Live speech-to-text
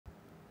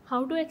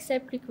How to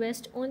accept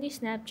request on the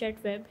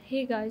Snapchat web.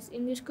 Hey guys,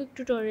 in this quick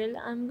tutorial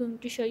I'm going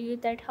to show you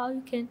that how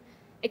you can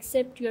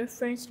accept your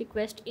friend's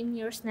request in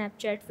your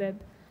Snapchat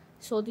web.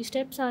 So the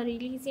steps are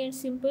really easy and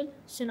simple.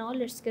 So now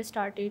let's get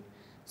started.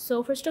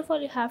 So first of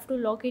all, you have to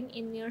log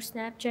in your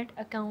Snapchat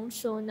account.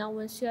 So now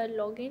once you are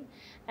logged in,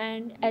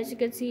 and as you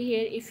can see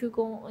here, if you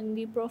go on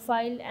the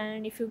profile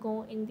and if you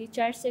go in the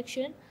chat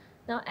section,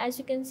 now as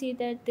you can see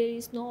that there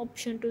is no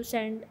option to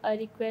send a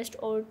request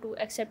or to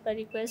accept a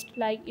request.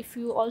 Like if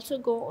you also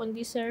go on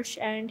the search,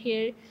 and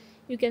here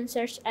you can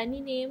search any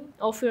name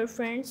of your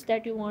friends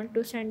that you want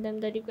to send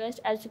them the request.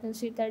 As you can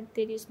see that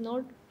there is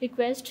no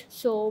request.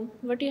 So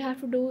what you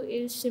have to do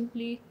is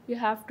simply you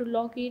have to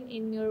log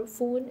in your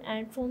phone,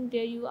 and from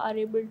there you are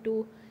able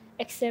to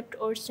accept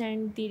or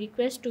send the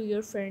request to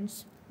your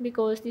friends,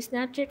 because the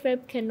Snapchat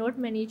web cannot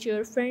manage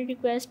your friend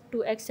request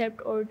to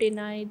accept or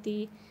deny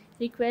the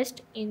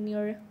request in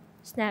your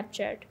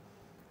Snapchat.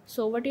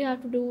 So what you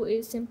have to do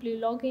is simply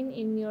log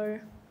in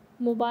your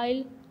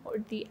mobile or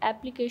the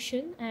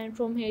application, and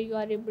from here you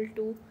are able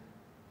to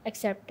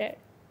accept it.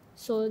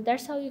 So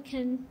that's how you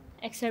can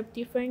accept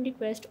the friend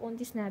request on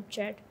the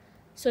Snapchat.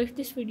 So if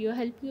this video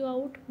helped you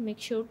out, make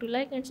sure to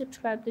like and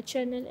subscribe the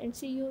channel, and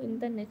see you in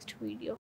the next video.